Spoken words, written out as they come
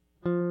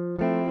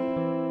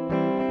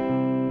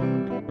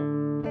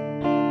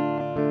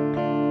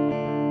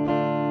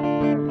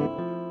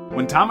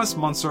Thomas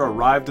Müntzer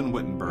arrived in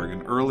Wittenberg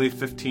in early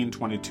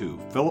 1522,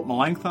 Philip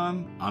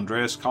Melanchthon,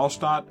 Andreas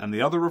Karlstadt, and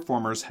the other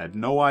reformers had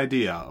no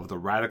idea of the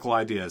radical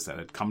ideas that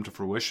had come to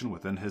fruition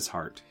within his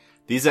heart.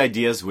 These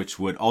ideas, which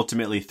would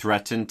ultimately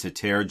threaten to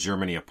tear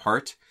Germany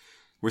apart,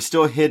 were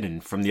still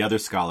hidden from the other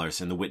scholars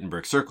in the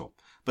Wittenberg circle.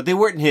 But they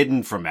weren't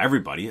hidden from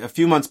everybody. A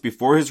few months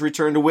before his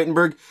return to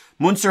Wittenberg,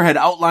 Müntzer had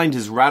outlined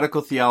his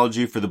radical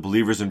theology for the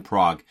believers in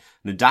Prague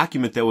in a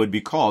document that would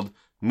be called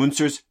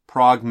Müntzer's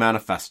Prague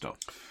Manifesto.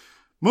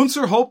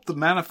 Müntzer hoped the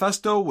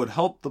manifesto would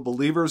help the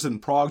believers in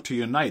Prague to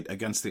unite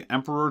against the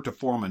emperor to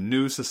form a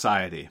new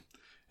society.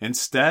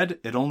 Instead,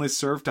 it only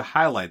served to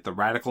highlight the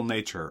radical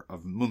nature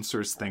of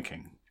Müntzer's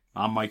thinking.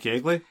 I'm Mike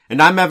Yeagley.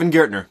 And I'm Evan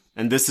Gertner,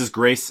 and this is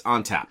Grace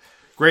on Tap.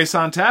 Grace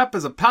on Tap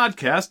is a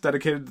podcast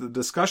dedicated to the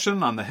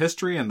discussion on the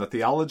history and the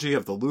theology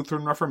of the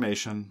Lutheran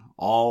Reformation,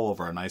 all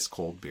over a nice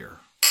cold beer.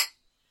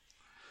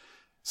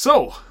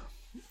 So,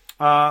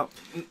 now,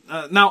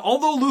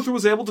 although Luther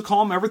was able to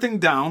calm everything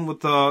down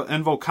with the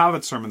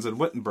Invokavit sermons in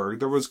Wittenberg,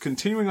 there was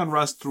continuing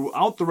unrest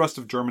throughout the rest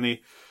of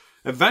Germany,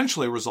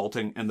 eventually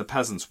resulting in the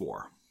Peasants'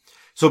 War.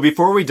 So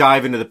before we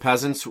dive into the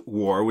Peasants'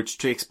 War, which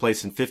takes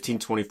place in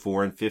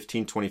 1524 and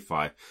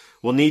 1525,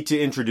 we'll need to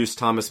introduce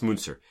Thomas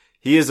Müntzer.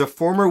 He is a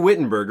former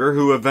Wittenberger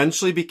who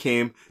eventually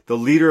became the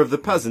leader of the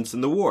peasants in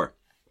the war.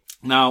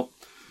 Now,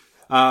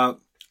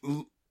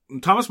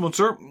 Thomas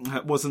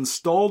Müntzer was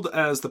installed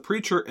as the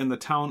preacher in the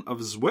town of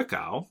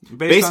Zwickau.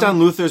 Based on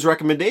Luther's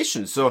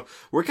recommendations. So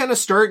we're kind of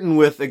starting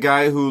with a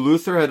guy who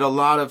Luther had a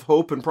lot of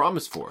hope and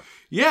promise for.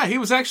 Yeah, he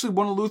was actually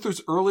one of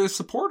Luther's earliest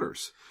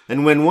supporters.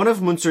 And when one of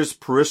Müntzer's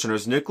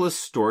parishioners, Nicholas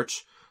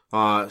Storch,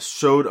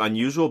 showed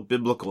unusual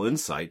biblical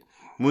insight,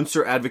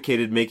 Müntzer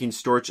advocated making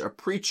Storch a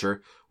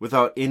preacher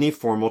without any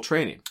formal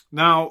training.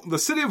 Now, the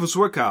city of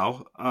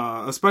Zwickau,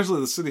 especially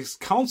the city's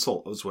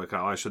council of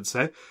Zwickau, I should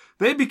say,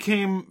 they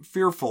became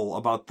fearful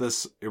about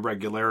this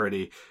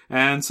irregularity,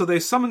 and so they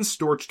summoned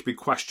Storch to be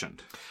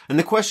questioned. And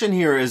the question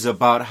here is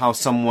about how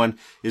someone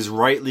is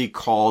rightly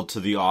called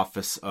to the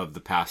office of the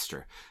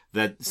pastor.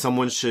 That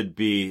someone should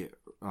be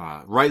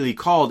rightly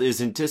called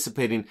is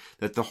anticipating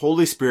that the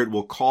Holy Spirit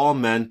will call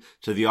men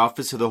to the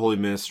office of the holy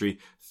ministry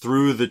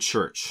through the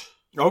church.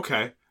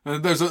 Okay.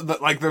 There's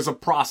a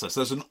process.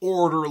 There's an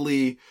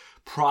orderly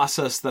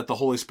process that the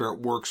Holy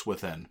Spirit works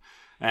within.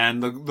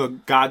 And the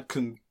God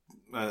can...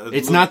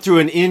 it's not through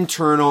an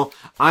internal,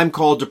 I'm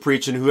called to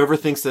preach, and whoever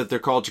thinks that they're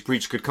called to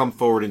preach could come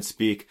forward and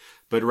speak,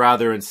 but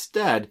rather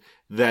instead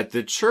that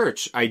the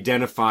church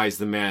identifies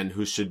the man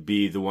who should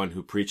be the one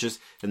who preaches,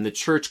 and the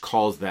church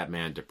calls that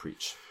man to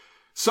preach.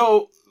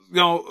 So,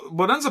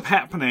 what ends up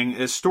happening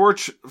is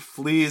Storch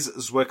flees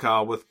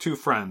Zwickau with two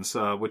friends,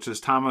 which is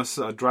Thomas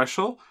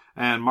Dreschel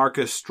and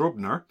Marcus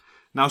Strubner.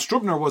 Now,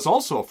 Strubner was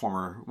also a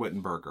former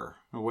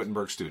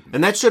Wittenberg student.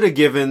 And that should have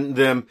given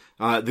them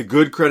the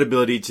good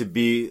credibility to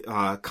be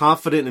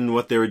confident in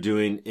what they were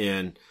doing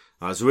in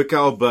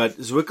Zwickau, but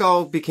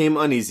Zwickau became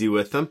uneasy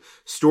with them.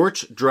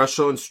 Storch,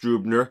 Dreschel, and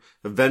Strubner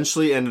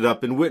eventually ended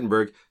up in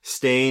Wittenberg,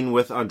 staying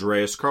with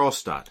Andreas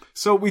Karlstadt.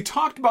 So we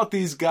talked about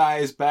these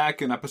guys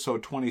back in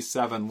episode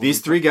 27.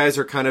 These three guys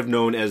are kind of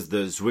known as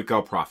the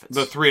Zwickau prophets.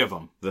 The three of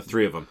them.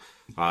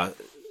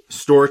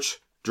 Storch,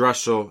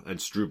 Dreschel, and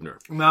Strubner.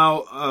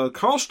 Now,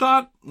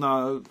 Karlstadt,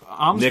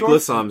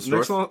 Nicholas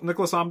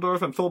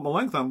Amsdorf, and Philip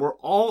Melanchthon were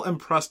all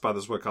impressed by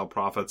the Zwickau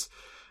prophets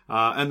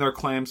and their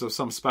claims of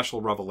some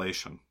special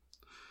revelation.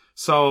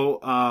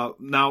 So,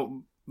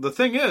 now, the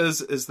thing is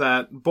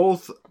that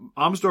both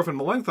Amsdorf and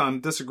Melanchthon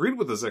disagreed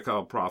with the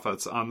Zwickau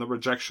prophets on the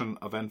rejection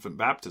of infant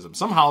baptism.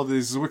 Somehow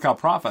these Zwickau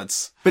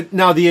prophets... But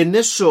now the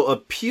initial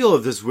appeal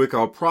of the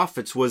Zwickau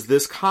prophets was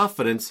this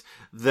confidence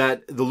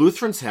that the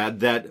Lutherans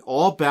had that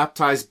all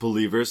baptized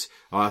believers,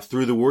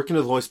 through the working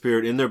of the Holy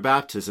Spirit in their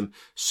baptism,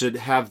 should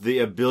have the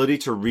ability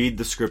to read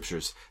the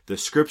Scriptures. The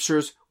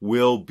Scriptures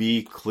will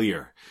be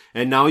clear.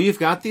 And now you've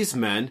got these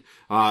men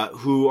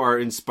who are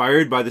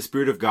inspired by the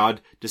Spirit of God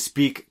to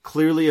speak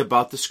clearly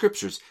about the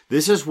Scriptures.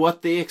 This is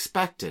what they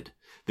expected.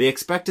 They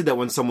expected that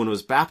when someone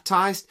was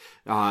baptized,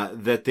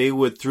 that they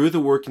would, through the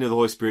working of the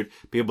Holy Spirit,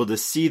 be able to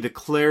see the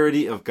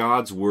clarity of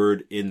God's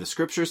Word in the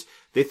Scriptures.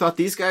 They thought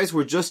these guys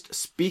were just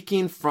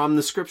speaking from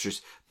the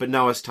Scriptures. But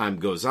now as time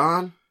goes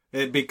on,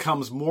 it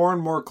becomes more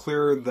and more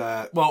clear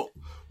that, well,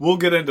 we'll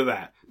get into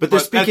that. But they're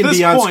speaking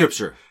beyond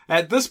Scripture.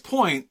 At this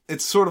point,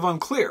 it's sort of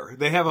unclear.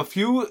 They have a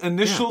few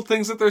initial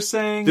things that they're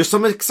saying. There's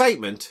some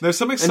excitement.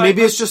 And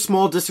maybe it's just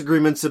small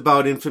disagreements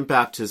about infant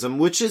baptism,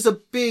 which is a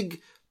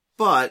big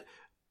but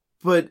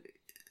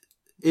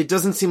it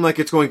doesn't seem like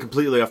it's going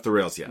completely off the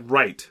rails yet.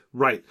 Right.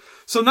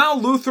 So now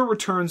Luther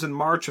returns in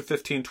March of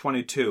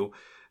 1522,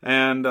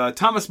 and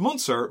Thomas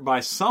Müntzer,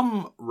 by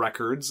some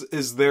records,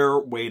 is there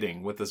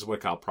waiting with the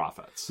Zwickau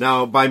prophets.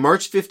 Now, by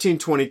March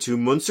 1522,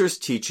 Müntzer's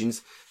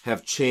teachings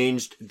have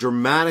changed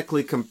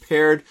dramatically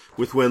compared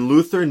with when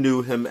Luther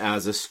knew him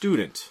as a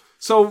student.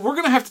 So we're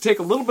going to have to take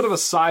a little bit of a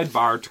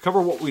sidebar to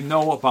cover what we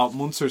know about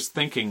Müntzer's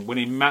thinking when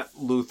he met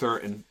Luther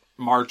in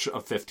March of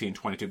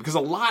 1522, because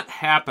a lot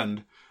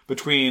happened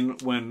between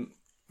when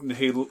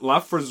he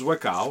left for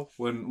Zwickau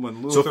when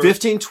Luther. So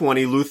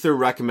 1520, Luther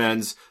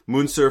recommends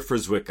Munzer for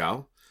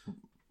Zwickau.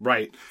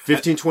 Right.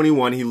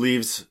 1521, he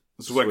leaves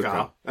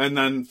Zwickau. And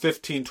then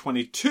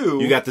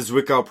 1522... You got the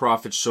Zwickau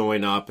prophets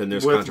showing up, and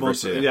there's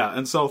controversy there. Yeah,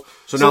 and so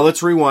now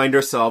let's rewind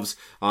ourselves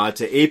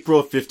to April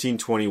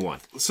 1521.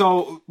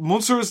 So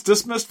Munzer is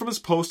dismissed from his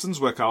post in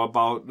Zwickau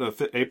about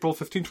April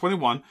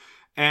 1521,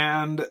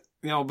 and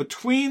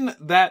between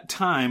that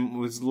time,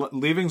 was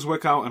leaving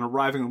Zwickau and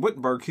arriving in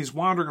Wittenberg, he's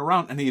wandering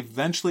around, and he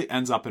eventually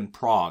ends up in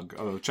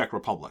Prague, Czech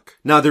Republic.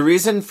 Now, the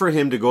reason for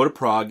him to go to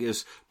Prague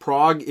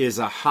is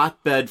a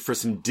hotbed for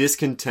some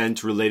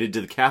discontent related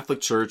to the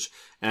Catholic Church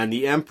and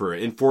the Emperor.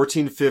 In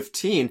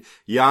 1415,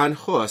 Jan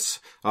Hus,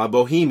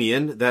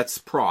 Bohemian, that's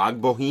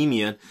Prague,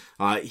 Bohemian,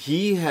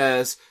 he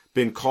has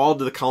been called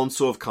to the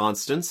Council of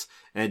Constance,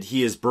 and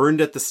he is burned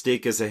at the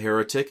stake as a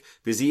heretic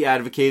because he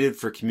advocated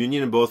for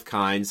communion in both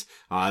kinds,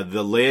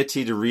 the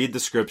laity to read the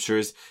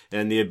scriptures,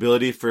 and the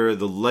ability for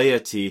the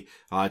laity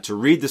to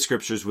read the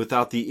scriptures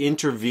without the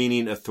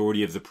intervening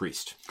authority of the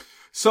priest.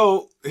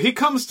 So he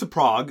comes to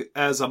Prague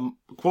as a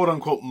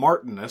quote-unquote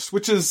Martinist,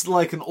 which is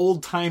like an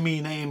old-timey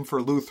name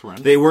for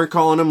Lutheran. They weren't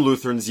calling him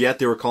Lutherans yet.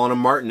 They were calling him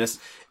Martinists.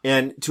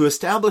 And to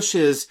establish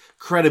his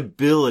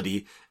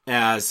credibility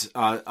as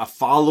a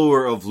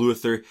follower of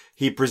Luther,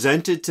 he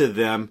presented to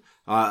them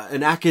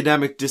an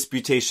academic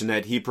disputation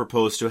that he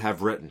proposed to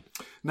have written.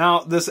 Now,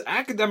 this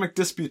academic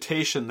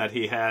disputation that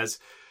he has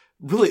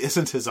really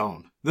isn't his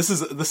own. This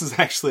is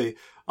actually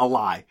a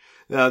lie.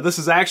 This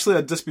is actually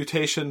a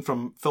disputation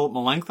from Philip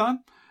Melanchthon,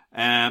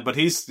 but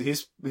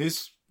he's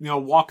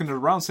walking it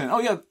around saying, "Oh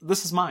yeah,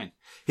 this is mine."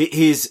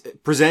 He's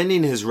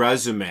presenting his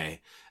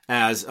resume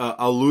as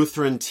a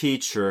Lutheran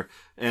teacher,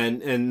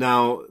 and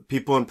now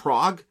people in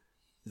Prague,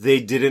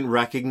 they didn't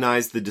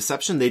recognize the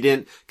deception. They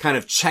didn't kind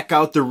of check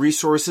out the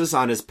resources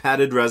on his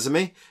padded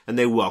resume, and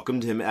they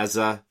welcomed him as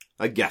a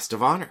guest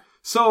of honor.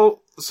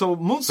 So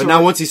Munzer. But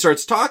now once he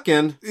starts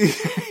talking,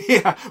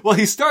 yeah, well,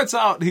 he starts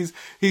out.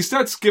 He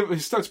starts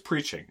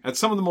preaching at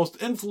some of the most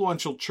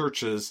influential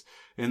churches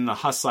in the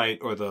Hussite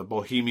or the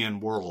Bohemian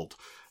world.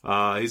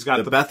 He's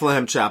got the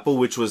Bethlehem Chapel,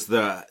 which was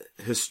the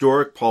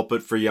historic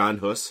pulpit for Jan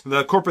Hus,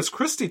 the Corpus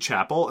Christi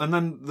Chapel, and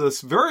then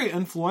this very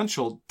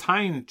influential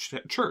Tyne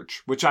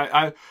Church, which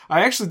I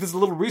actually did a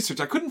little research.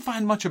 I couldn't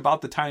find much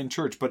about the Tyne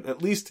Church, but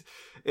at least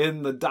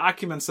in the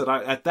documents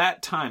at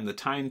that time, the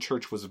Tyne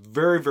Church was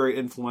very, very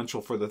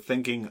influential for the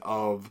thinking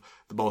of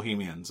the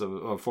Bohemians,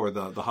 for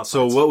the Hussites.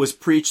 So what was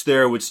preached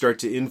there would start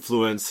to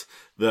influence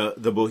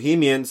the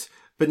Bohemians,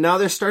 but now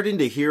they're starting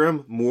to hear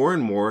him more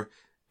and more,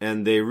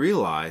 and they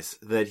realize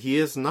that he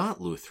is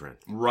not Lutheran.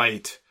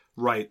 Right.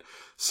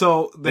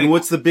 So and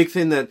what's the big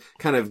thing that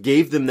kind of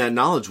gave them that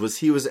knowledge was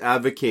he was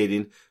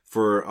advocating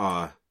for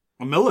a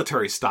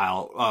military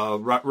style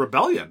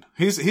rebellion.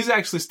 He's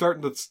actually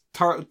starting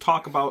to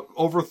talk about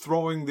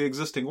overthrowing the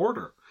existing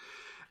order.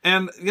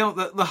 And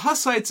the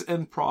Hussites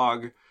in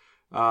Prague,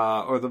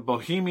 or the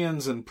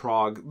Bohemians in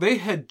Prague, they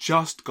had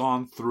just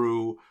gone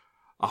through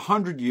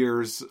 100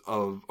 years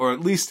of, or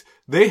at least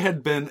they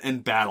had been in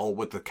battle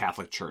with the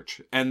Catholic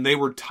Church, and they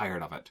were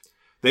tired of it.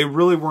 They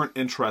really weren't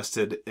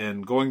interested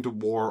in going to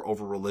war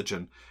over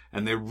religion,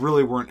 and they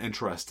really weren't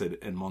interested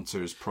in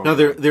Munzer's program.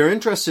 Now, they're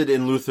interested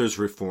in Luther's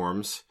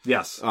reforms.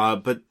 Yes.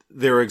 But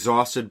they're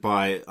exhausted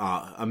by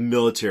a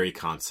military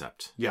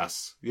concept.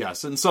 Yes.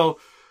 And so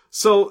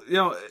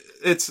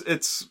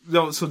it's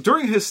so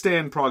during his stay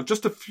in Prague,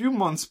 just a few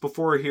months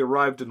before he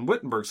arrived in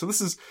Wittenberg. So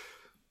this is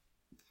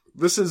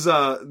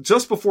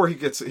just before he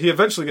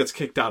eventually gets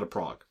kicked out of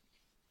Prague.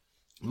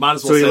 Might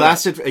as well. So he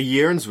lasted a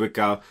year in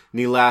Zwickau, and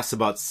he lasts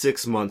about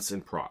 6 months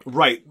in Prague.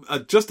 Right.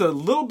 Just a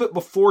little bit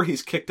before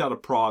he's kicked out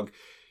of Prague,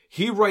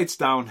 he writes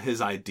down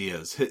his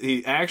ideas.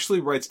 He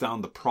actually writes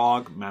down the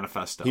Prague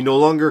Manifesto. He no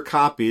longer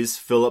copies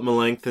Philip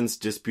Melanchthon's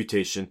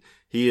disputation.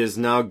 He is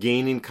now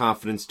gaining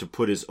confidence to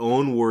put his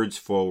own words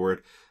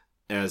forward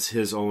as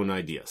his own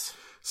ideas.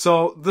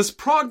 So this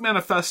Prague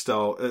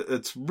Manifesto,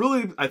 it's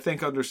really,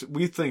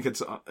 we think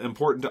it's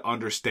important to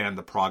understand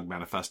the Prague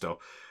Manifesto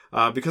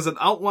because it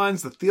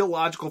outlines the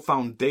theological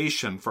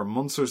foundation for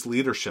Munzer's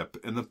leadership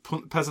in the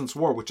Peasants'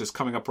 War, which is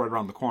coming up right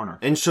around the corner.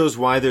 And shows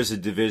why there's a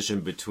division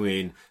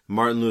between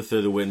Martin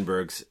Luther, the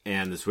Wittenbergs,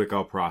 and the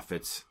Zwickau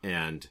prophets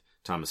and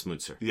Thomas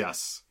Munzer.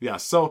 Yes.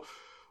 So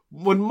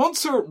when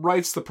Munzer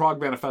writes the Prague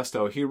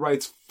Manifesto, he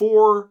writes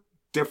 4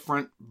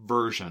 different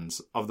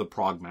versions of the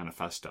Prague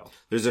Manifesto.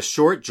 There's a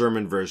short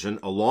German version,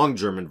 a long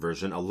German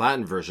version, a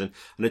Latin version,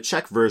 and a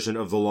Czech version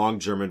of the long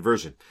German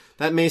version.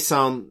 That may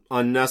sound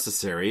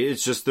unnecessary.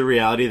 It's just the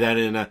reality that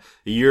in a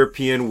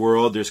European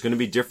world, there's going to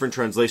be different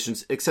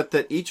translations, except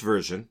that each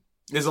version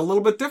is a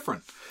little bit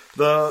different.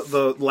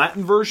 The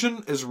Latin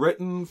version is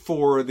written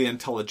for the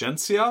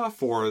intelligentsia,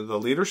 for the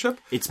leadership.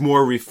 It's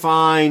more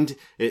refined.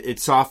 It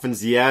softens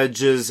the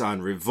edges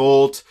on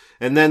revolt.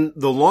 And then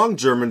the long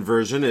German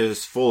version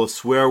is full of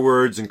swear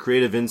words and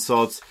creative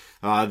insults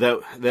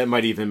that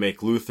might even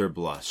make Luther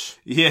blush.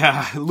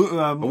 Yeah.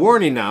 A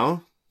warning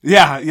now.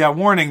 Yeah,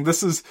 warning.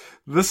 This is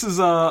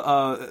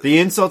The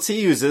insults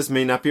he uses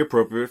may not be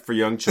appropriate for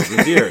young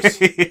children's ears.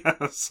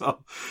 yeah,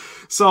 so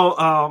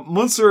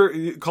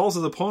Munzer calls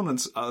his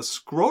opponents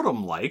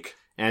scrotum-like.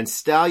 And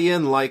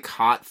stallion-like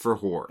hot for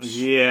horse.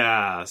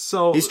 Yeah,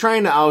 so... He's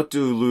trying to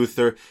outdo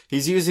Luther.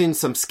 He's using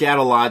some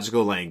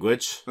scatological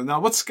language. Now,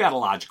 what's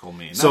scatological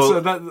mean? So-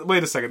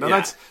 wait a second. Now,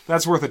 Yeah.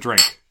 that's worth a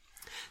drink.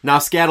 Now,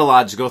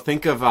 scatological,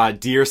 think of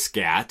deer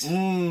scat.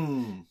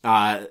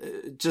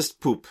 Just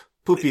poop.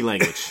 Poopy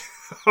language.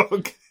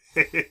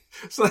 Okay.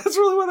 So that's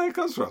really where that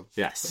comes from.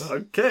 Yes.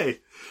 Okay.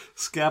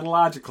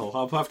 Scatological.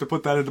 I'll have to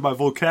put that into my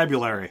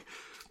vocabulary.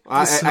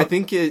 I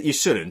think you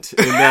shouldn't,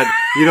 in that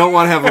you don't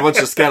want to have a bunch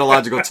of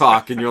scatological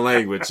talk in your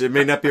language. It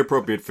may not be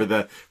appropriate for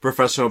the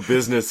professional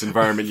business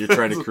environment you're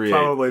trying to create.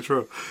 Probably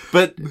true.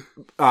 But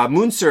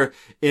Munzer,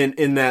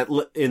 in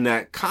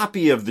that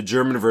copy of the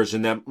German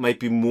version that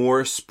might be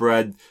more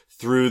spread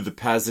through the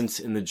peasants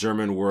in the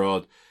German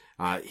world,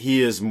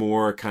 he is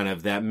more kind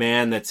of that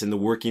man that's in the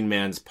working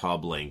man's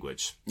pub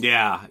language.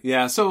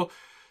 Yeah. So,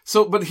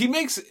 but he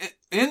makes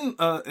in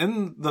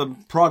the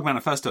Prague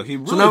Manifesto. He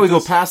really So now we go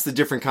past the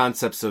different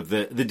concepts of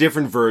the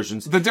different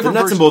versions. The nuts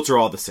versions. and bolts are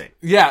all the same.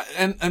 Yeah,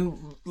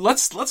 and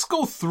let's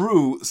go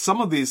through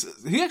some of these.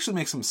 He actually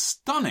makes some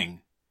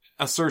stunning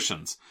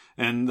assertions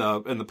in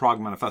the Prague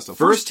Manifesto.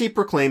 First, he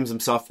proclaims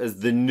himself as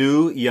the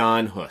new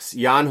Jan Hus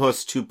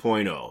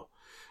 2.0.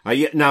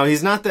 Now,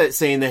 he's not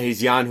saying that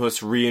he's Jan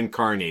Hus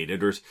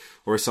reincarnated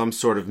or some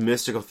sort of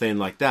mystical thing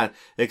like that,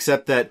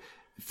 except that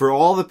for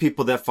all the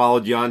people that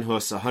followed Jan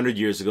Hus 100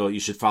 years ago, you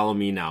should follow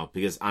me now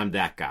because I'm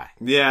that guy.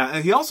 Yeah,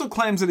 and he also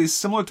claims that he's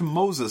similar to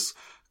Moses,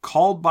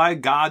 called by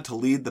God to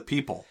lead the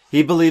people.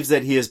 He believes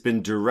that he has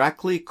been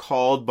directly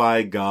called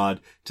by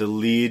God to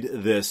lead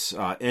this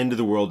end of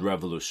the world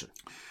revolution.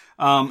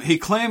 He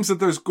claims that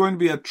there's going to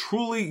be a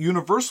truly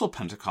universal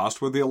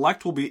Pentecost where the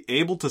elect will be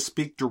able to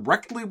speak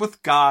directly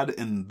with God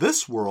in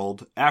this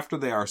world after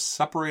they are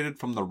separated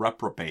from the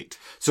reprobate.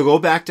 So go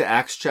back to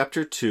Acts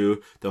chapter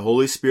 2. The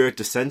Holy Spirit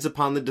descends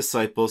upon the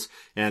disciples,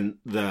 and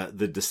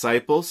the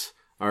disciples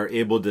are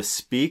able to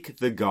speak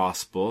the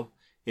gospel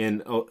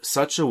in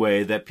such a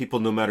way that people,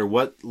 no matter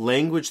what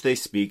language they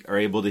speak, are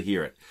able to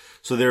hear it.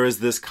 So there is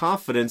this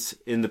confidence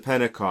in the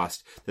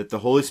Pentecost that the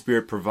Holy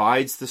Spirit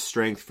provides the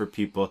strength for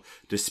people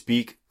to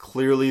speak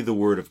clearly the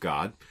Word of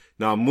God.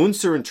 Now,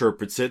 Munzer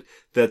interprets it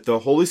that the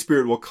Holy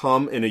Spirit will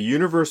come in a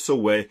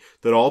universal way,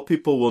 that all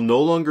people will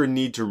no longer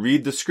need to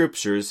read the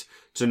Scriptures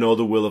to know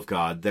the will of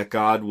God, that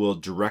God will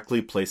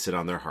directly place it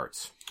on their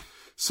hearts.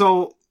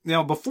 So,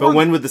 before... But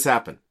when would this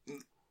happen?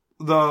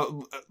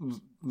 The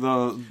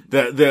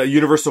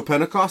universal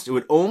Pentecost, it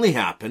would only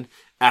happen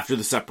after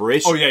the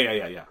separation. Oh,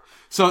 yeah.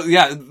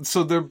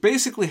 So there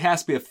basically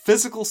has to be a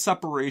physical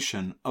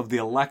separation of the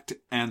elect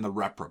and the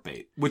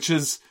reprobate, which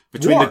is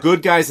between the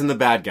good guys and the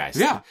bad guys.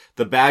 Yeah.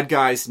 The bad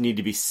guys need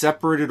to be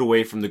separated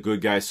away from the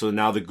good guys, so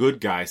now the good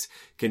guys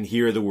can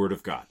hear the word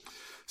of God.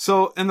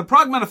 So in the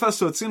Prague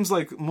Manifesto, it seems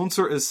like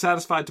Munzer is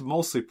satisfied to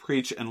mostly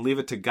preach and leave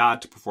it to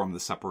God to perform the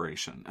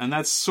separation. And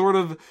that's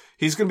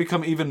he's going to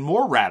become even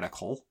more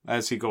radical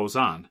as he goes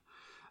on.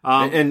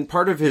 And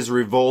part of his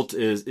revolt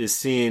is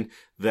seeing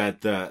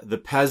that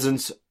the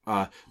peasants,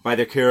 by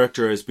their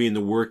character as being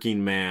the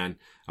working man,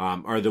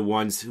 are the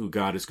ones who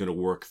God is going to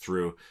work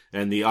through,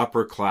 and the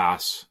upper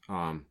class,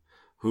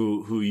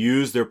 who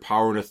use their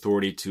power and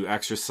authority to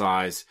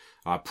exercise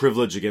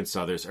privilege against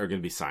others, are going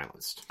to be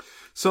silenced.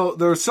 So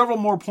there are several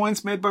more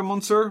points made by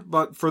Munzer,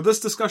 but for this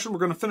discussion, we're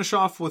going to finish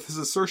off with his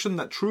assertion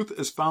that truth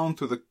is found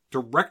through the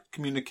direct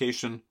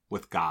communication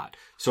with God.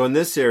 So in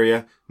this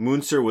area,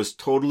 Munzer was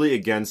totally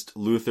against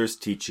Luther's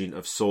teaching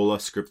of sola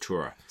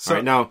scriptura. So, all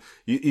right, now,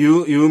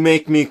 you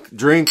make me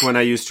drink when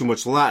I use too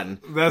much Latin.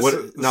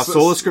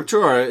 Sola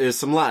scriptura is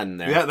some Latin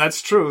there. Yeah,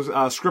 that's true.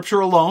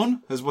 Scripture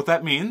alone is what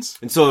that means.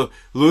 And so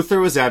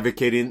Luther was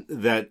advocating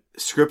that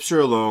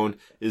Scripture alone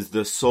is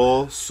the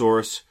sole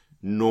source,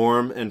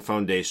 norm, and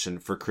foundation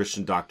for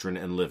Christian doctrine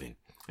and living.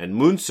 And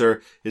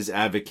Munzer is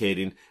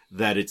advocating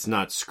that it's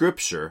not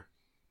Scripture,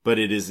 but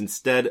it is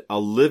instead a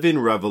living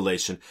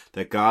revelation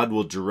that God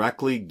will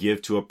directly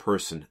give to a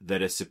person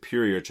that is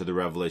superior to the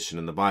revelation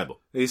in the Bible.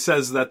 He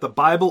says that the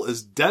Bible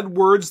is dead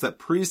words that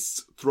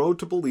priests throw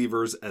to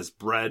believers as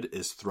bread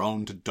is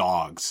thrown to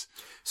dogs.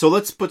 So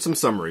let's put some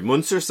summary.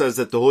 Munzer says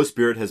that the Holy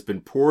Spirit has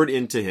been poured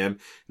into him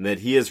and that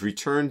he has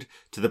returned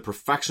to the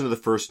perfection of the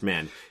first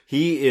man.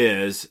 He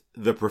is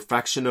the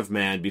perfection of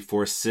man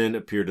before sin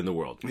appeared in the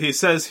world. He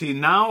says he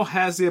now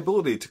has the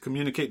ability to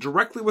communicate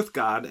directly with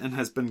God and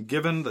has been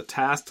given the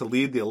task to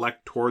lead the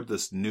elect toward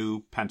this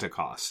new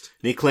Pentecost.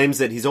 And he claims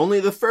that he's only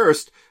the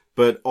first,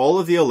 but all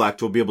of the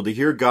elect will be able to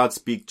hear God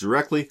speak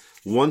directly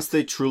once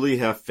they truly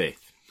have faith.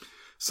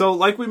 So,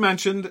 like we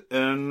mentioned,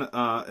 in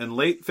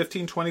late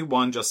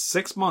 1521, just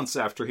 6 months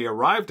after he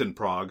arrived in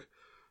Prague,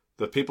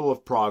 the people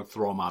of Prague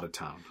throw him out of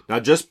town.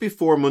 Now, just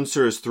before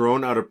Munzer is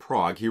thrown out of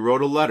Prague, he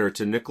wrote a letter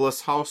to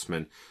Nicholas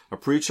Hausmann, a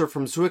preacher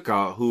from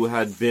Zwickau who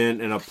had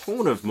been an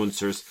opponent of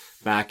Munzer's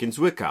back in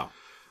Zwickau.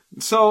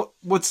 So,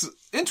 what's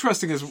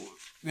interesting is,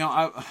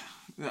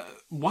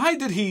 why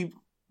did he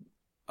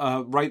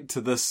write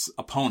to this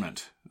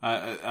opponent?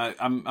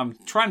 I'm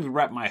trying to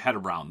wrap my head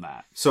around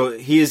that. So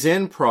he is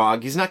in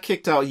Prague. He's not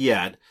kicked out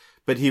yet,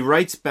 but he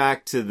writes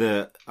back to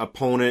the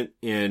opponent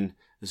in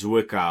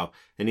Zwickau,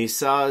 and he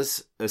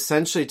says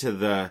essentially to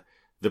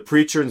the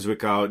preacher in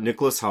Zwickau,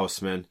 Nicholas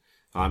Hausmann,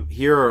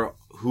 here are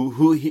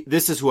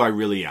this is who I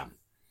really am.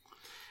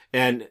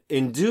 And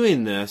in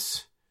doing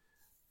this,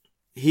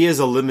 he is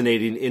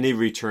eliminating any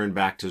return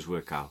back to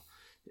Zwickau.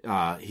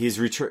 He's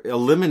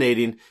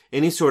eliminating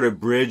any sort of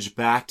bridge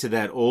back to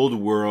that old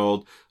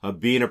world of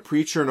being a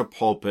preacher in a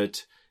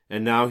pulpit,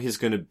 and now he's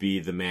going to be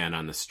the man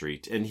on the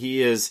street. And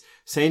he is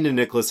saying to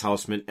Nicholas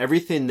Hausmann,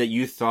 everything that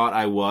you thought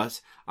I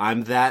was,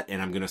 I'm that,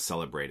 and I'm going to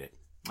celebrate it.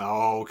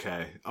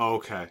 Okay.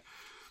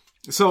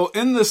 So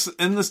in this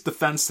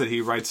defense that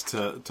he writes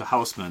to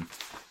Hausmann,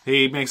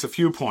 he makes a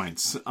few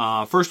points.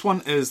 First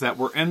one is that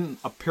we're in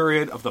a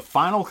period of the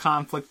final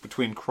conflict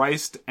between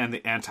Christ and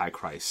the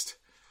Antichrist.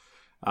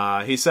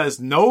 He says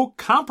no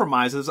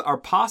compromises are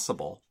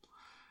possible,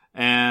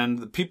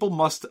 and people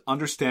must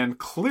understand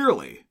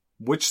clearly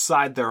which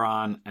side they're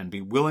on and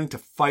be willing to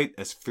fight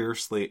as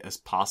fiercely as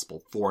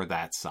possible for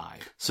that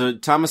side. So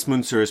Thomas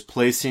Müntzer is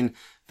placing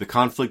the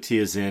conflict he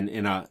is in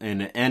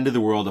an end of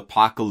the world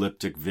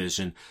apocalyptic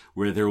vision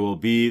where there will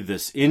be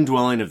this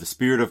indwelling of the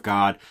Spirit of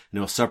God, and it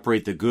will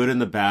separate the good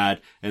and the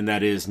bad, and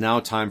that is now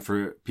time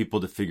for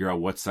people to figure out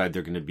what side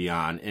they're going to be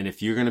on. And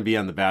if you're going to be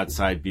on the bad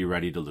side, be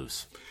ready to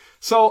lose.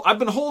 So I've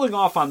been holding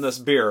off on this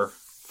beer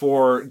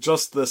for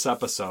just this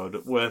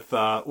episode with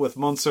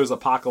Münzer's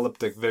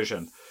apocalyptic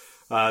vision.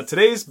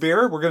 Today's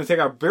beer, we're going to take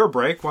our beer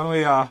break. Why don't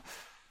we?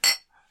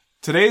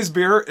 Today's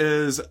beer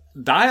is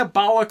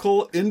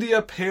Diabolical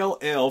India Pale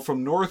Ale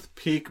from North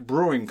Peak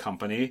Brewing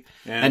Company.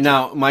 And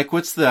now, Mike,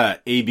 what's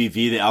the ABV,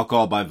 the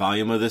alcohol by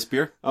volume of this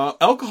beer?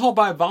 Alcohol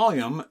by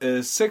volume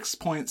is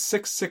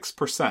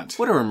 6.66%.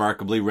 What a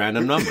remarkably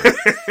random number.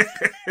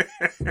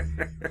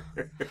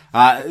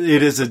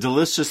 It is a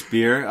delicious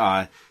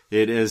beer.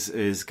 It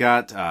is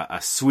got a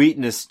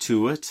sweetness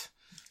to it.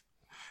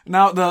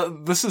 Now,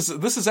 this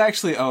is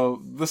actually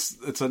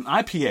it's an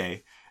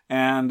IPA.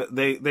 And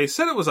they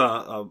said it was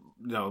a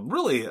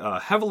really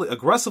heavily,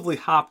 aggressively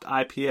hopped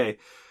IPA.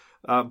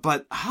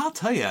 But I'll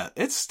tell you,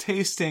 it's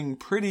tasting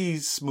pretty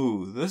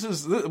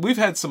smooth. We've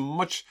had some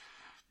much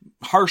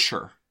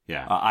harsher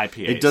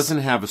IPAs. It doesn't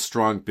have a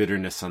strong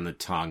bitterness on the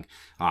tongue.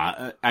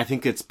 I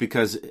think it's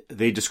because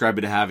they describe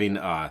it having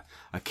a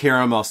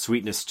caramel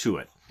sweetness to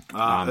it.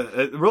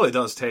 It really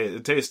does taste.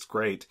 It tastes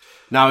great.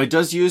 Now, it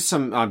does use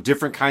some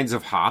different kinds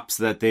of hops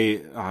that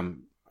they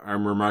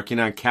I'm remarking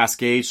on: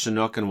 Cascade,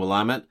 Chinook, and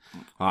Willamette,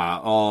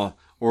 all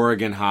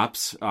Oregon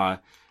hops.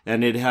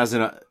 And it has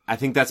I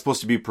think that's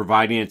supposed to be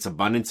providing its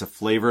abundance of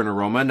flavor and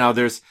aroma. Now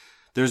there's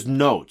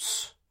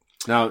notes.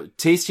 Now,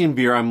 tasting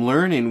beer, I'm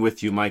learning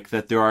with you, Mike,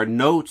 that there are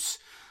notes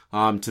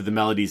to the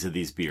melodies of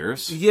these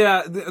beers.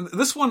 Yeah,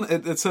 this one,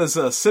 it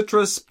says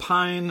citrus,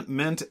 pine,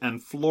 mint,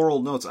 and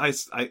floral notes.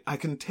 I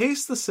can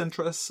taste the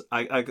citrus.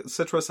 I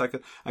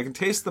can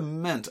taste the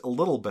mint a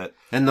little bit.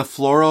 And the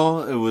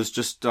floral, it was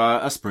just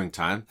a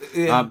springtime.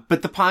 Yeah.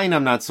 But the pine,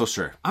 I'm not so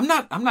sure. I'm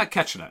not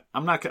catching it.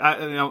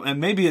 And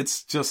maybe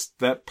it's just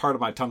that part of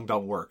my tongue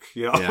don't work.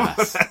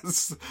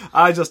 Yes.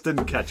 I just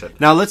didn't catch it.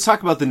 Now let's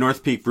talk about the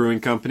North Peak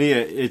Brewing Company.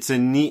 It's a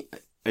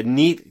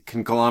neat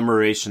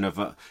conglomeration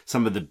of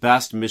some of the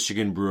best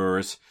Michigan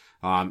brewers.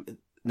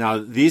 Now,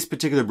 these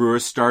particular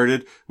brewers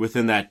started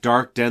within that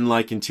dark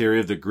den-like interior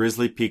of the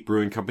Grizzly Peak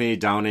Brewing Company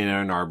down in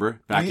Ann Arbor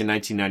back in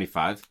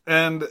 1995.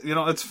 And,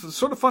 it's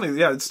sort of funny.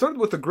 Yeah, it started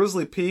with the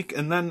Grizzly Peak,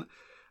 and then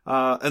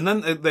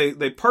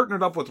they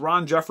partnered up with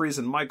Ron Jeffries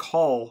and Mike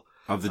Hall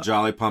of the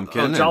Jolly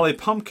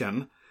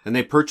Pumpkin. And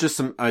they purchased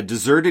a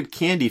deserted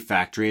candy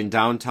factory in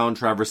downtown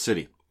Traverse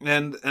City.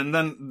 And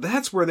then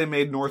that's where they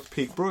made North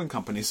Peak Brewing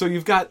Company. So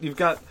you've got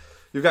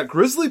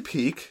Grizzly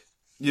Peak,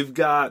 you've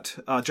got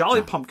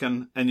Jolly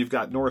Pumpkin, and you've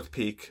got North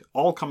Peak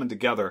all coming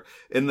together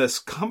in this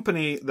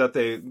company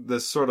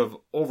this sort of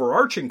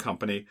overarching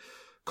company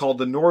called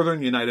the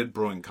Northern United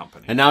Brewing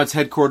Company. And now it's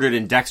headquartered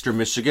in Dexter,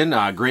 Michigan.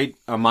 Great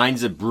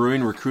Minds at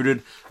Brewing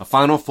recruited a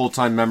final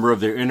full-time member of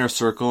their inner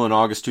circle in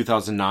August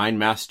 2009,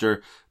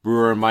 master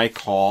brewer Mike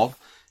Hall.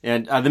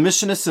 And the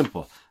mission is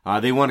simple.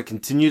 They want to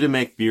continue to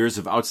make beers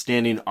of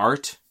outstanding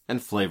art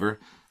and flavor.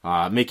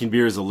 Making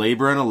beer is a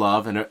labor and a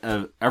love, and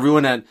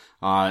everyone at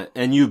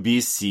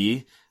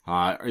NUBC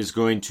is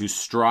going to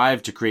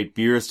strive to create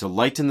beers to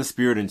lighten the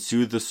spirit and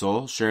soothe the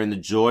soul. Sharing the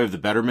joy of the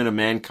betterment of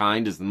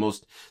mankind is the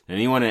most that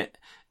anyone at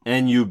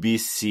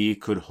NUBC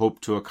could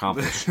hope to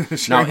accomplish.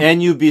 Now,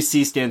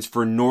 NUBC stands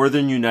for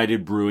Northern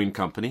United Brewing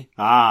Company.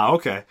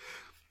 Okay.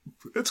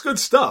 It's good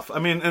stuff. I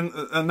mean,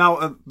 and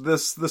now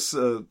this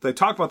they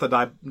talk about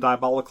the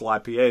Diabolical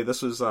IPA.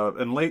 This was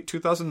in late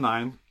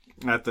 2009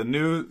 at the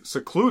new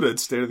secluded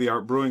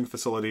state-of-the-art brewing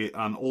facility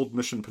on Old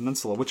Mission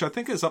Peninsula, which I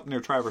think is up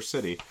near Traverse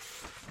City.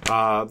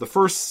 The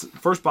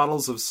first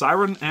bottles of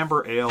Siren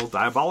Amber Ale,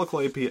 Diabolical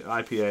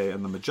IPA,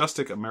 and the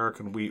Majestic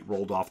American Wheat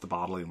rolled off the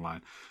bottling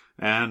line.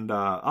 And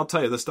I'll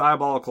tell you, this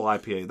Diabolical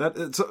IPA,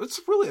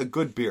 it's really a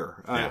good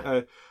beer.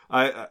 Yeah.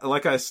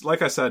 Like I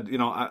said,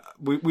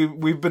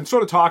 we've been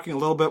sort of talking a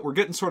little bit. We're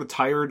getting sort of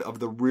tired of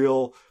the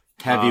real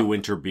heavy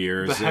winter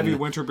beers. The heavy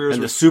winter beers.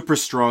 And the super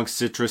strong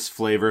citrus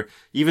flavor.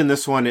 Even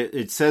this one,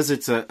 it says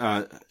it's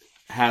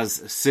has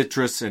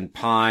citrus and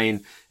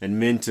pine and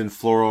mint and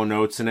floral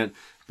notes in it,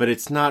 but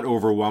it's not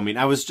overwhelming.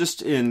 I was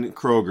just in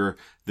Kroger,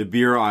 the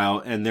beer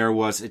aisle, and there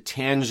was a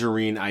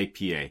tangerine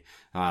IPA.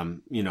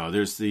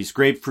 There's these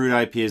grapefruit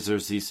IPAs,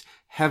 there's these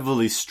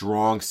heavily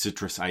strong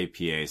citrus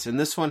IPAs. And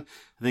this one,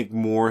 I think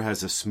more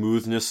has a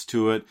smoothness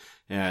to it,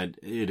 and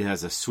it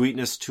has a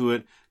sweetness to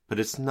it, but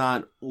it's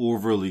not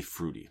overly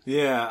fruity.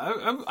 Yeah,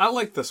 I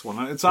like this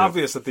one. It's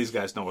obvious that these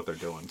guys know what they're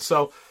doing.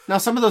 So now,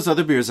 some of those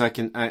other beers I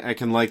can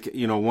like,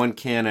 one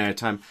can at a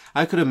time.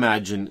 I could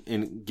imagine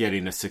in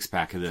getting a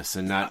 6-pack of this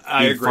and not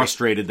being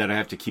frustrated that I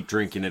have to keep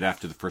drinking it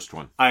after the first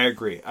one. I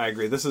agree.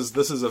 This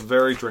is a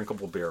very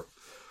drinkable beer.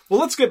 Well,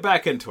 let's get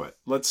back into it.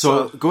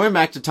 Going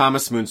back to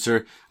Thomas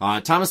Müntzer.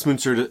 Thomas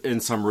Müntzer,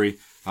 in summary,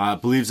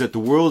 believes that the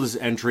world is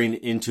entering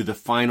into the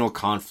final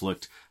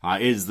conflict.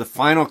 It is the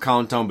final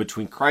countdown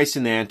between Christ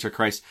and the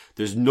Antichrist.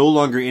 There's no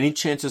longer any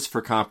chances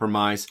for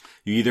compromise.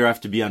 You either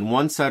have to be on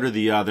one side or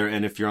the other,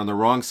 and if you're on the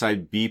wrong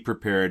side, be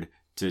prepared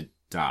to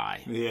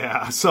die.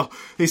 Yeah, so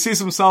he sees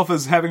himself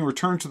as having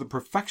returned to the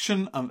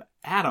perfection of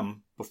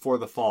Adam before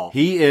the fall.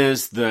 He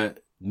is the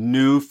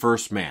new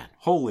first man.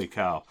 Holy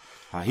cow.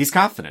 He's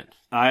confident.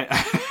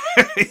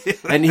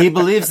 And he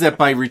believes that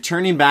by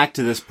returning back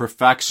to this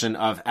perfection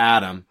of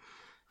Adam,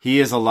 he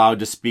is allowed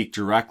to speak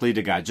directly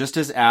to God. Just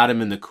as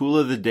Adam in the cool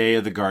of the day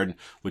of the garden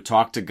would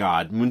talk to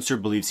God,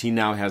 Müntzer believes he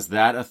now has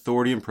that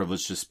authority and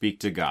privilege to speak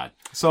to God.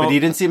 But he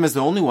didn't see him as the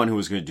only one who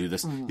was going to do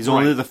this. He's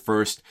only the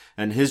first,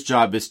 and his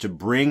job is to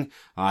bring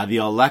the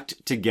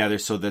elect together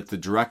so that the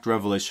direct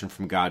revelation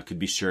from God could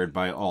be shared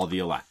by all the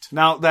elect.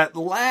 Now, that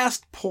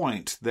last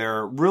point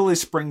there really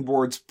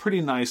springboards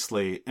pretty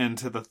nicely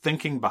into the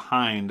thinking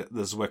behind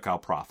the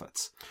Zwickau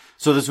prophets.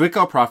 So the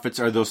Zwickau prophets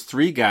are those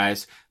three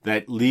guys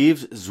that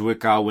leave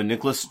Zwickau when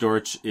Nicholas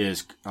Storch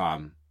is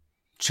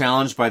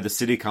challenged by the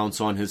city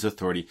council on his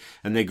authority,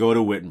 and they go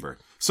to Wittenberg.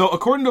 So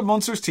according to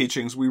Muntzer's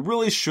teachings, we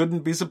really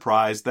shouldn't be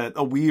surprised that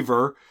a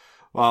weaver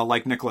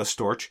like Nicholas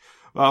Storch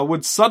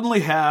would suddenly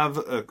have,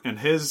 in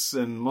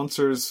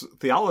Muntzer's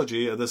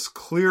theology, this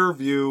clear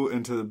view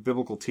into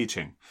biblical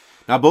teaching.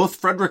 Now, both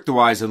Frederick the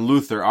Wise and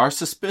Luther are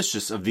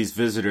suspicious of these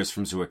visitors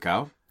from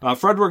Zwickau.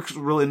 Frederick's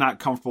really not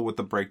comfortable with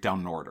the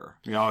breakdown in order.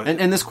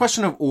 And this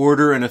question of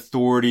order and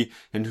authority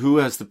and who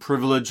has the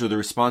privilege or the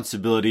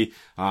responsibility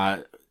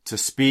to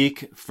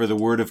speak for the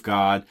word of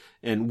God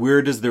and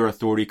where does their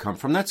authority come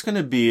from, that's going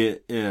to be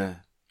a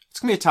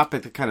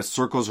topic that kind of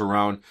circles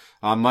around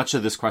much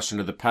of this question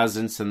of the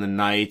peasants and the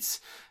knights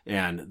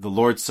and the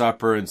Lord's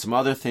Supper and some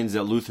other things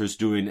that Luther's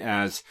doing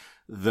as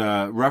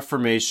the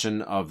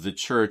Reformation of the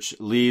church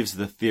leaves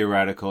the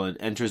theoretical and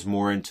enters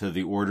more into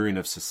the ordering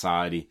of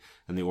society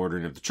and the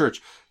ordering of the church.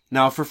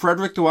 Now, for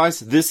Frederick the Wise,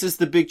 this is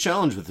the big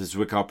challenge with the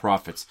Zwickau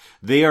prophets.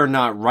 They are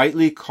not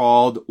rightly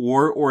called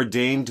or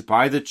ordained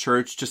by the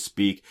church to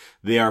speak.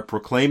 They are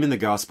proclaiming the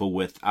gospel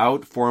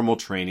without formal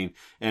training.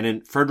 And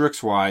in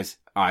Frederick's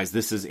eyes,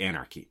 this is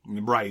anarchy.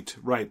 Right.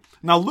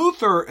 Now,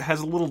 Luther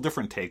has a little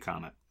different take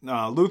on it.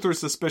 Luther's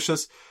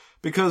suspicious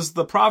because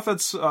the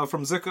prophets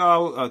from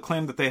Zwickau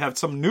claim that they have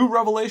some new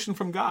revelation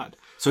from God.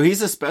 So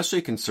he's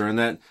especially concerned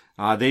that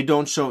they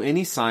don't show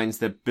any signs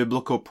that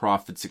biblical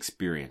prophets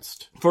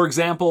experienced. For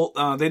example,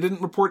 they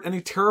didn't report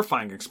any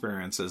terrifying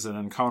experiences in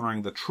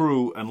encountering the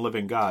true and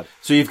living God.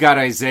 So you've got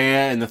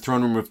Isaiah in the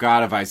throne room of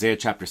God of Isaiah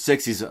chapter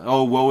 6. He's,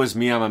 oh, woe is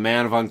me, I'm a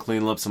man of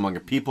unclean lips among a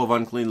people of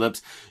unclean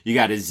lips. You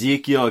got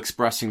Ezekiel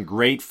expressing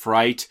great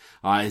fright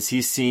as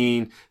he's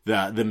seeing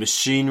the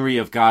machinery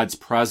of God's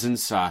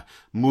presence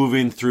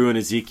moving through in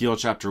Ezekiel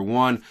chapter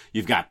 1.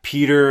 You've got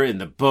Peter in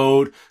the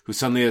boat who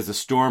suddenly, as the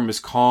storm is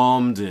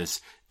calmed, is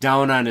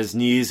down on his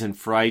knees in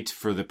fright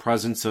for the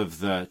presence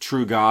of the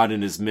true God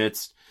in his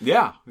midst.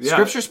 Yeah.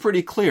 Scripture's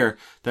pretty clear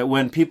that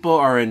when people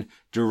are in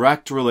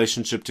direct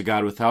relationship to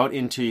God without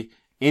any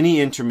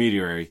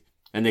intermediary,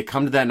 and they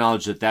come to that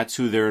knowledge that that's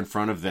who they're in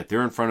front of, that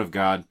they're in front of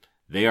God,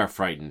 they are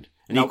frightened.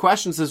 And he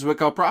questions the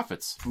Zwickau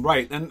prophets.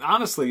 Right. And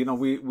honestly,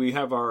 we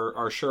have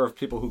our share of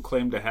people who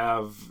claim to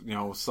have,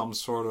 some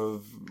sort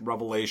of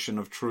revelation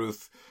of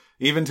truth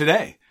even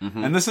today.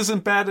 Mm-hmm. And this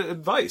isn't bad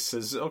advice.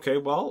 Was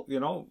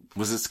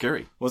it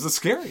scary? Was it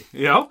scary?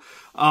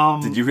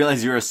 Did you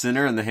realize you're a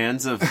sinner in the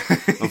hands of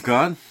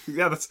God?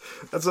 Yeah,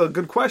 that's a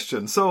good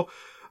question. So,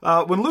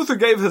 when Luther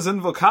gave his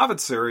Invocavit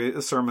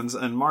series sermons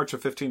in March of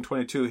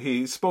 1522,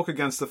 he spoke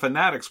against the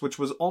fanatics, which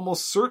was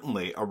almost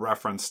certainly a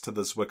reference to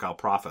the Zwickau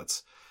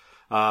prophets.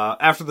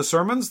 After the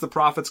sermons, the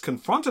prophets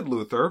confronted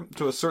Luther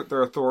to assert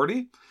their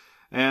authority.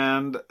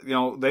 And,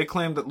 they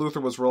claimed that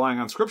Luther was relying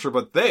on scripture,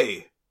 but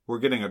they were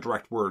getting a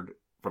direct word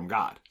from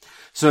God.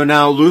 So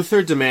now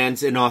Luther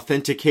demands an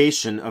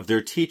authentication of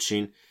their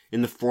teaching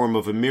in the form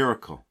of a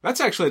miracle.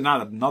 That's actually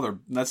not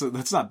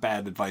that's not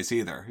bad advice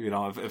either.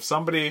 If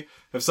somebody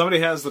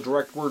has the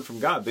direct word from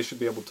God, they should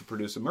be able to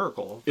produce a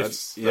miracle.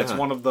 That's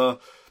one of the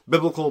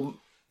biblical,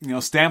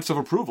 stamps of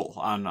approval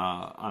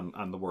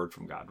on the word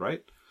from God,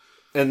 right?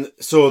 And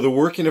so the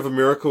working of a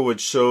miracle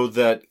would show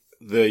that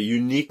the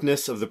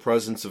uniqueness of the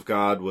presence of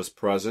God was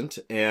present,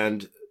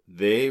 and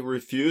they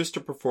refused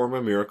to perform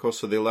a miracle,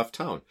 so they left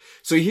town.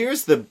 So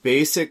here's the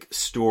basic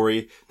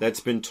story that's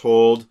been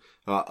told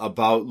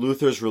about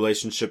Luther's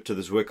relationship to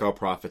the Zwickau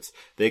prophets.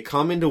 They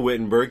come into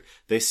Wittenberg,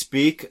 they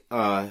speak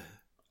a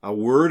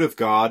word of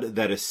God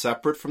that is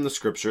separate from the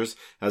scriptures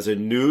as a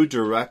new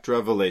direct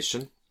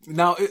revelation.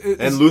 Now,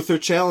 and Luther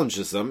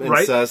challenges them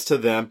and says to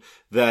them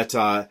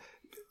that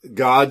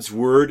God's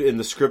word in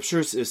the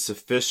scriptures is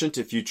sufficient.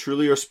 If you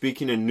truly are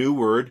speaking a new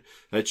word,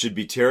 that should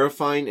be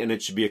terrifying and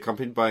it should be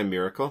accompanied by a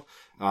miracle.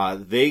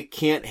 They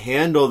can't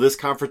handle this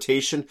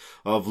confrontation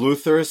of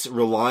Luther's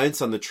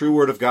reliance on the true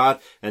word of God,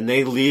 and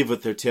they leave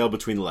with their tail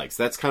between legs.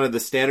 That's kind of the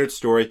standard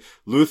story.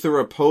 Luther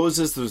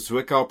opposes the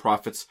Zwickau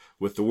prophets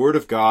with the word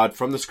of God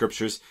from the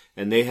scriptures,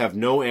 and they have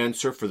no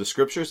answer for the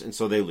scriptures, and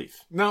so they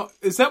leave. Now,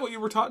 is that what you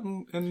were taught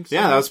in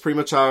Yeah, that was pretty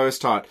much how I was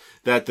taught.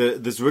 That the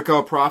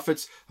Zwickau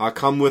prophets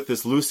come with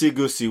this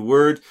loosey-goosey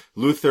word.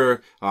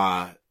 Luther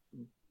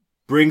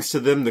brings to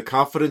them the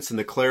confidence and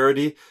the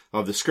clarity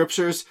of the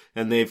scriptures,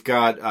 and they've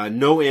got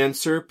no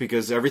answer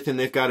because everything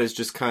they've got is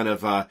just kind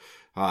of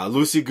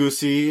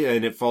loosey-goosey,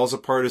 and it falls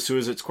apart as soon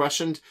as it's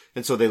questioned,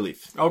 and so they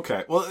leave.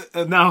 Okay. Well,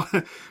 now,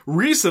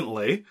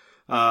 recently,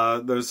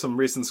 there's some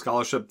recent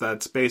scholarship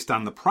that's based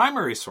on the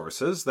primary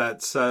sources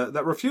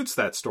that refutes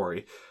that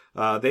story.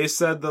 They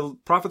said the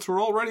prophets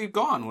were already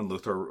gone when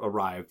Luther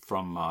arrived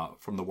from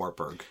the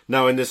Wartburg.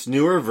 Now, in this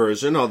newer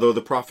version, although the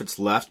prophets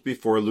left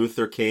before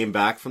Luther came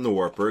back from the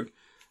Wartburg,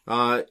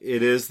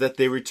 it is that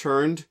they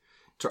returned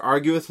to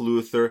argue with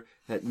Luther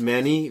at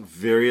many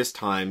various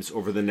times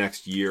over the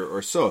next year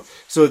or so.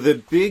 So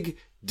the big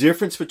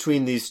difference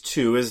between these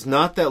two is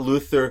not that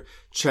Luther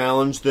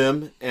challenged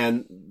them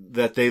and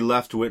that they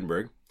left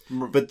Wittenberg,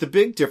 but the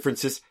big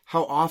difference is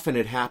how often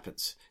it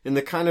happens. In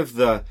the kind of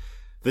the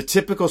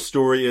typical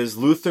story is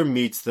Luther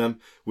meets them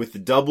with the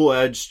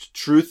double-edged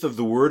truth of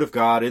the Word of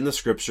God in the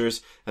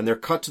Scriptures, and they're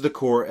cut to the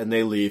core and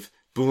they leave.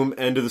 Boom,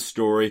 end of the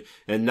story.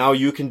 And now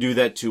you can do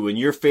that too. When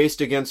you're faced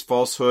against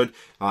falsehood,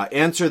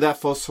 answer that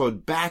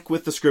falsehood back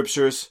with the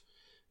Scriptures,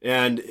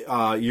 and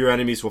your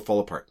enemies will fall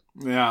apart.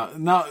 Yeah.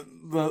 Now,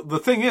 the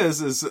thing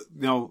is,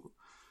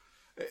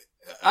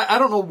 I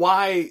don't know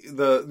why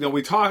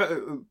we talk,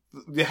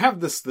 you have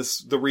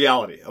the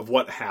reality of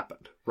what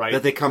happened, right?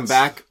 That they come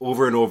back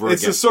over and over again.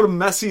 It's a sort of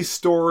messy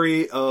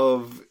story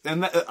honestly,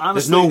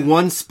 there's no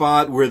one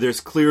spot where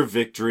there's clear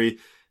victory.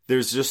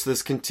 There's just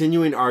this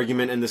continuing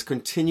argument and this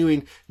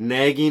continuing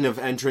nagging of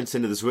entrance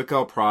into the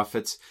Zwickau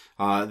prophets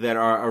that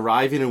are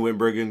arriving in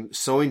Wittenberg and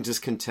sowing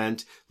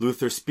discontent.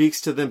 Luther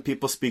speaks to them,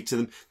 people speak to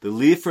them. They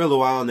leave for a little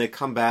while and they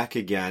come back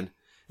again.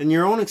 In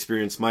your own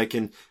experience, Mike,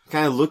 and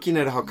kind of looking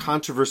at how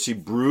controversy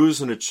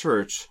brews in a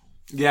church,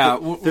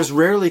 there's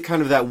rarely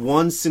kind of that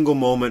one single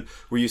moment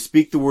where you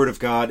speak the word of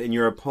God and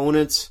your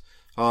opponents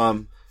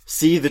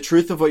see the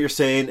truth of what you're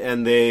saying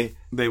and they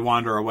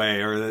wander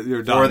away, or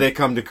you're done, or they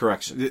come to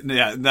correction.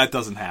 Yeah, that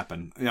doesn't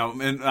happen.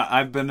 And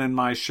I've been in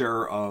my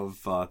share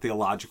of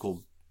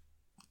theological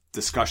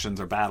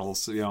discussions or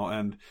battles.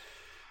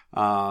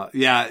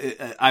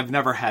 I've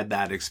never had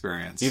that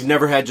experience. You've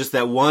never had just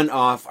that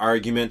one-off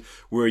argument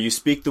where you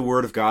speak the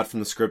word of God from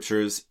the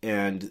scriptures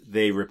and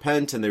they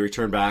repent and they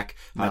return back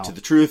to the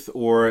truth,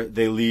 or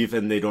they leave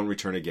and they don't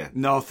return again.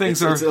 No,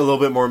 it's a little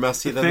bit more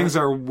messy than things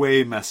that. Are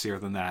way messier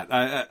than that.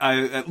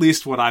 I at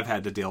least what I've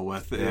had to deal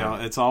with.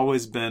 It's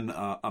always been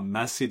a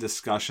messy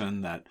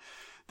discussion that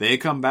they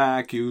come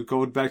back, you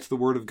go back to the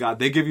Word of God.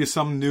 They give you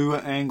some new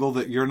angle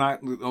that you're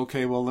not,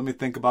 okay, well, let me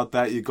think about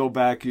that. You go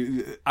back.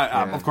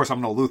 Of course, I'm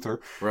no Luther.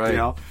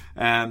 Right.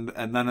 And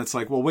then it's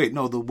like, well, wait,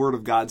 no, the Word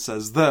of God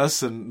says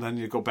this. And then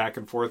you go back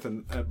and forth.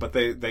 But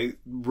they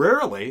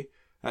rarely,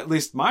 at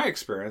least my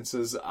experience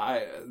is,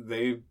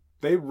 they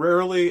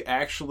rarely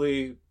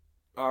actually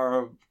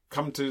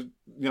come to,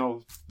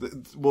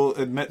 will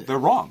admit they're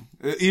wrong,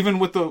 even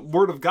with the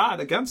Word of God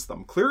against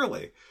them,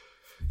 clearly.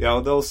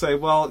 They'll say,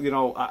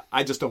 well,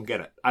 I just don't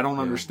get it. I don't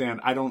understand.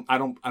 I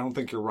don't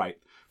think you're right.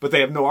 But they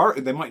have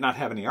they might not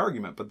have any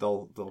argument, but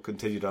they'll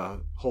continue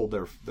to hold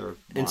their line.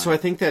 And so I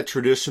think that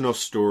traditional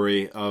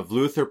story of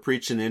Luther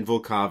preaching in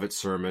Volkowitz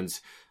sermons,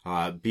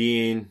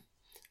 being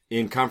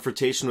in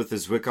confrontation with the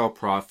Zwickau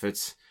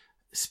prophets,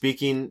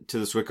 speaking to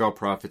the Zwickau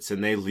prophets,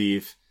 and they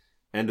leave,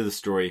 end of the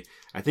story.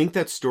 I think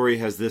that story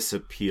has this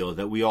appeal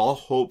that we all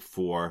hope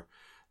for,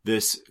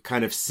 this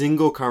kind of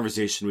single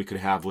conversation we could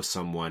have with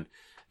someone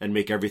and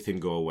make everything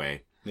go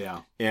away.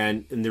 Yeah.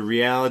 And the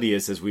reality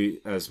is,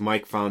 as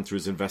Mike found through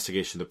his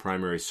investigation of the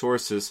primary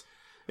sources,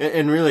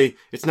 and really,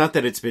 it's not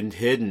that it's been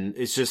hidden,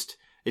 it's just,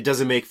 it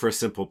doesn't make for a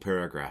simple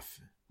paragraph.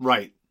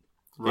 Right.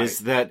 Is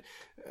that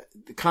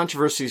the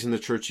controversies in the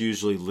church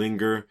usually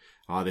linger,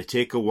 they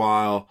take a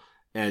while,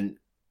 and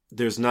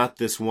there's not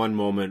this one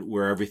moment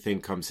where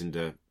everything comes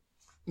into.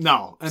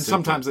 No, and Simple.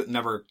 sometimes it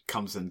never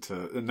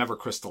it never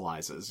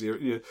crystallizes.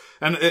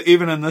 And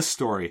even in this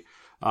story,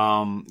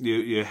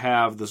 you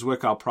have the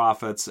Zwickau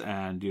prophets,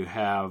 and you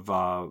have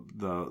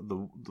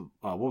the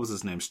what was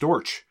his name,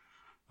 Storch,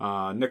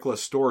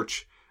 Nicholas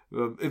Storch.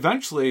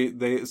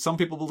 Eventually, some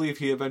people believe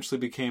he eventually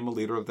became a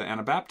leader of the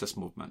Anabaptist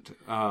movement,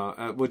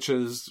 which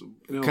is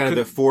kind of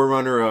the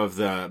forerunner of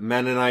the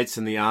Mennonites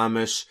and the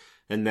Amish,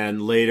 and then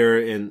later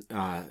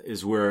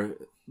is where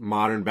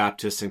modern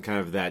Baptists and kind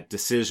of that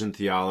decision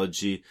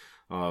theology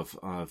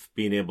of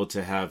being able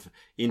to have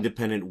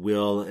independent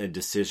will and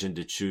decision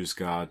to choose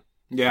God.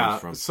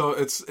 Yeah, so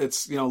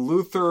it's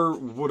Luther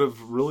would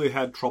have really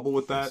had trouble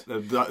with that.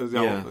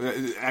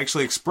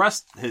 Actually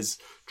expressed his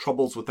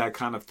troubles with that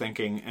kind of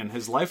thinking in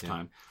his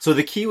lifetime. Yeah. So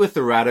the key with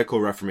the Radical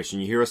Reformation,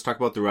 you hear us talk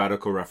about the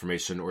Radical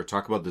Reformation or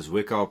talk about the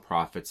Zwickau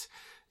prophets,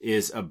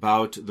 is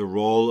about the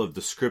role of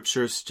the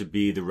Scriptures to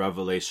be the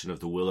revelation of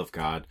the will of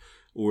God,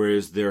 or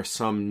is there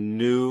some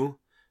new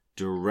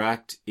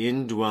direct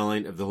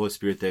indwelling of the Holy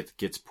Spirit that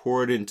gets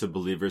poured into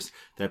believers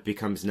that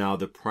becomes now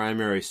the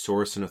primary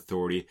source and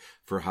authority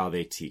for how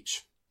they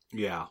teach.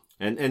 Yeah.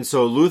 And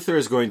so Luther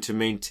is going to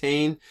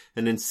maintain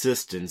an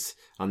insistence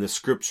on the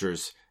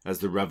Scriptures as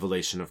the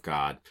revelation of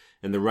God.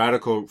 And the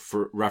Radical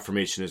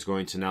Reformation is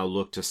going to now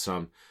look to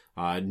some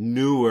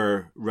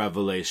newer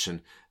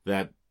revelation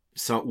that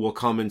will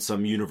come in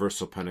some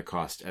universal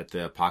Pentecost at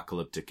the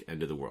apocalyptic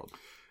end of the world.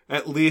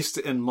 At least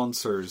in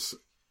Munzer's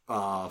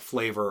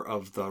flavor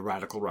of the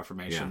Radical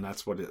Reformation. Yeah.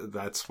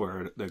 That's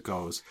where it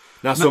goes.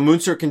 Now, so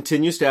Munzer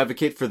continues to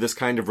advocate for this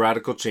kind of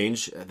radical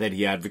change that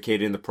he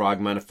advocated in the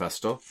Prague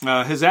Manifesto.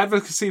 His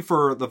advocacy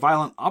for the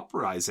violent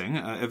uprising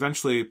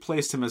eventually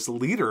placed him as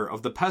leader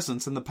of the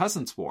peasants in the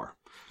Peasants' War.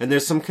 And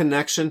there's some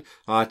connection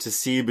to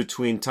see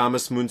between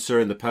Thomas Munzer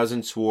and the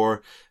Peasants'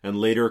 War and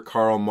later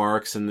Karl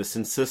Marx, and this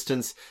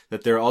insistence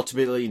that there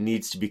ultimately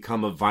needs to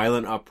become a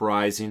violent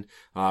uprising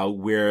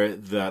where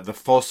the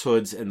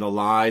falsehoods and the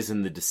lies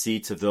and the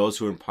deceits of those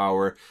who are in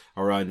power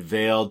are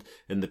unveiled,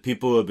 and the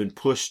people who have been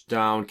pushed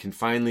down can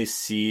finally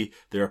see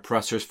their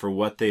oppressors for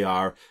what they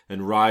are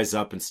and rise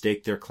up and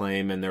stake their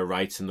claim and their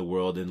rights in the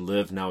world and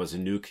live now as a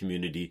new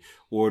community,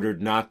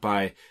 ordered not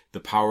by the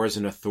powers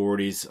and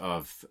authorities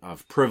of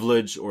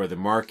privilege or the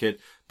market,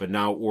 but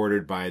now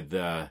ordered by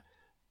the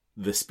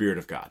Spirit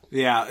of God.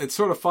 Yeah, it's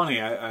sort of funny,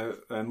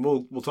 and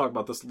we'll talk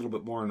about this a little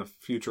bit more in a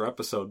future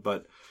episode,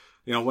 but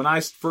when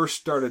I first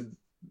started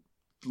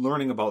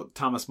learning about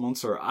Thomas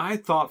Munzer, I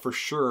thought for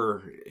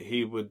sure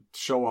he would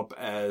show up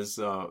as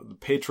the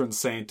patron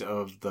saint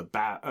of the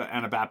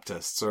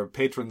Anabaptists or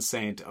patron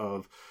saint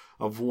of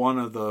one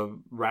of the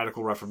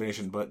Radical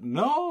Reformation, but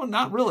no,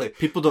 not really.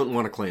 People don't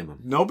want to claim him.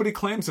 Nobody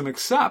claims him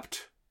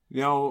except,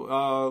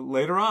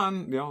 later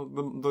on,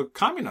 the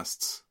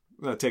communists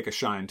take a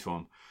shine to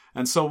him.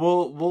 And so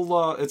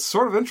we'll it's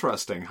sort of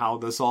interesting how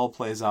this all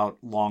plays out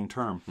long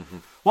term. Mm-hmm.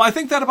 Well, I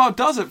think that about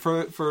does it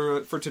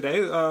for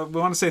today. We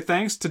want to say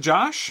thanks to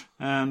Josh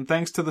and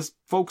thanks to the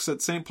folks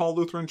at St. Paul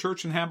Lutheran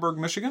Church in Hamburg,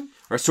 Michigan.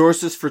 Our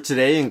sources for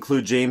today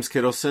include James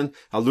Kittelson,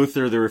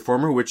 Luther the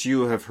Reformer, which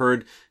you have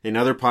heard in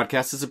other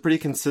podcasts is a pretty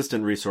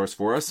consistent resource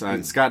for us,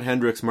 and Scott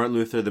Hendricks, Martin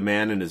Luther, the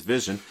Man and His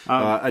Vision.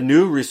 A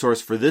new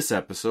resource for this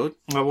episode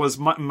was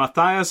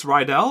Matthias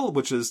Rydell,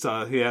 which is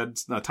he had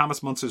Thomas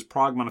Munzer's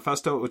Prague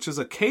Manifesto, which is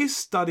a case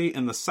study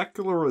in the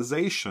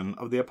secularization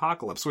of the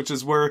apocalypse, which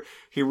is where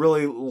he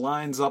really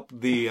lines up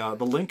the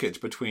linkage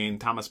between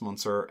Thomas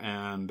Munzer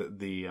and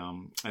the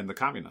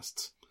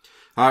communists.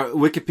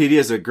 Wikipedia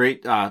is a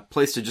great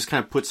place to just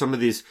kind of put some of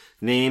these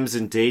names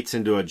and dates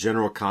into a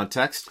general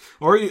context.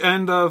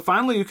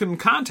 Finally, you can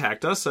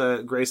contact us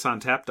at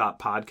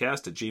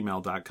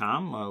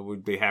graceontap.podcast@gmail.com.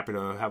 We'd be happy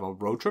to have a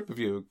road trip if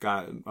you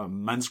got a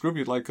men's group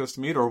you'd like us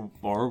to meet or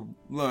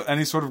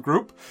any sort of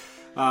group.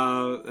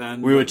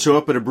 And we would show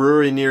up at a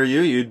brewery near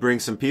you. You'd bring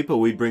some people.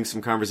 We'd bring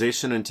some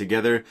conversation, and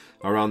together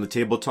around the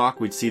table talk,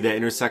 we'd see that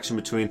intersection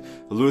between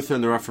Luther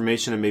and the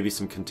Reformation and maybe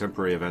some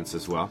contemporary events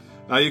as well.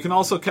 You can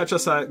also catch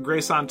us at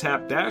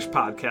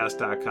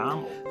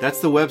graceontap-podcast.com.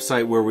 That's the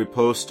website where we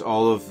post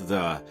all of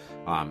the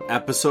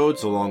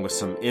episodes along with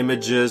some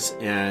images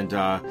and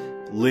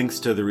links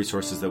to the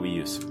resources that we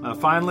use.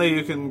 Finally,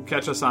 you can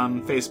catch us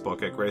on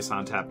Facebook at Grace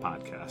on Tap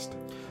Podcast.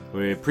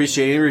 We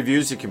appreciate any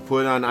reviews you can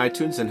put on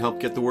iTunes and help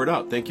get the word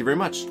out. Thank you very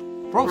much.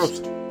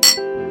 Prost.